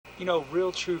You know,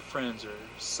 real true friends are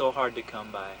so hard to come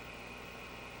by.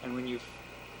 And when you've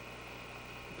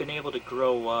been able to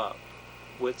grow up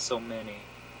with so many,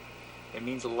 it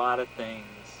means a lot of things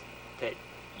that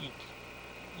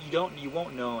you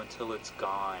won't know until it's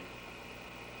gone.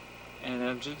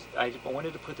 And I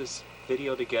wanted to put this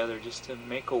video together just to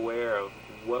make aware of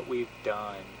what we've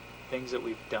done, things that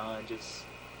we've done, just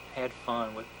had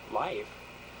fun with life.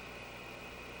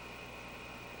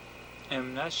 And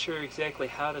I'm not sure exactly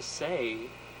how to say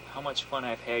how much fun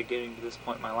I've had getting to this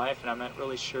point in my life, and I'm not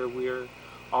really sure we're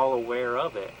all aware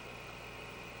of it.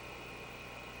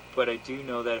 But I do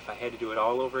know that if I had to do it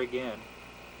all over again,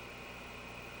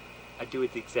 I'd do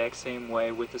it the exact same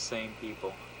way with the same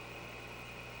people.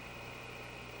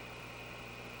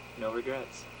 No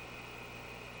regrets.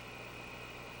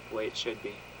 The way it should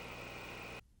be.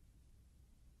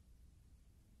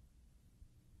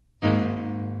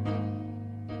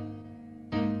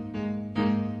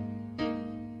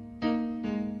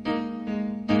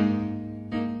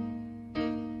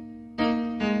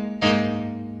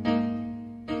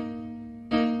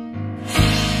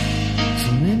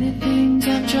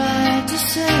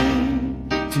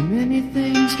 Too many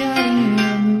things got in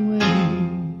the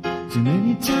way. Too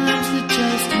many times that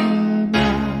just weren't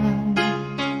right.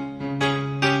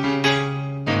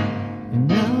 And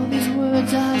now these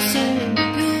words I'll say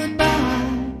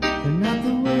goodbye, they're not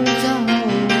the words I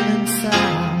hold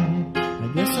inside. I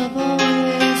guess I've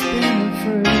always been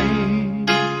afraid.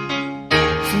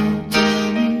 So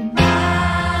tell me,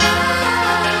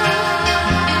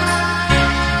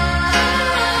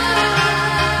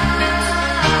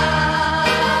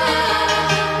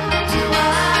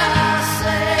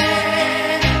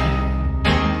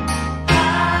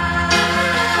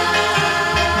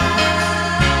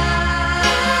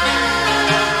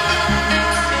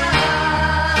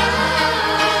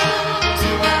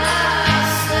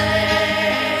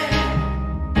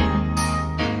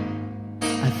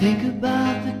 think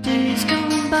about the days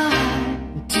gone by,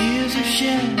 the tears we've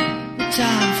shed, the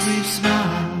times we've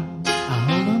smiled. I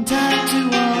hold on tight to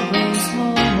all those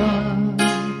moments.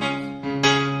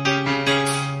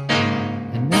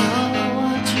 And now I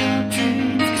watch your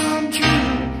dreams come true,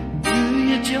 and through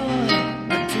your joy,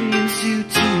 my dreams do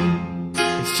too.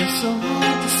 It's just so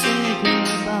hard to say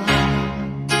goodbye.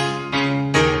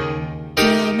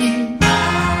 Tell me,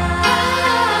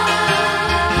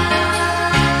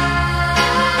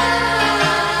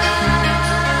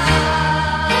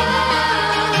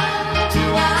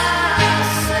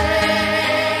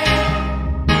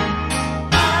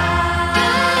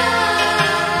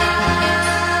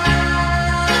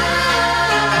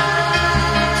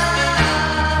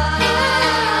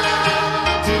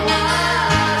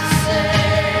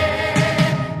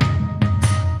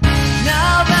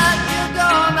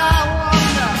 I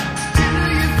wonder, do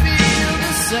you feel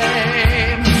the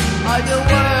same? Are you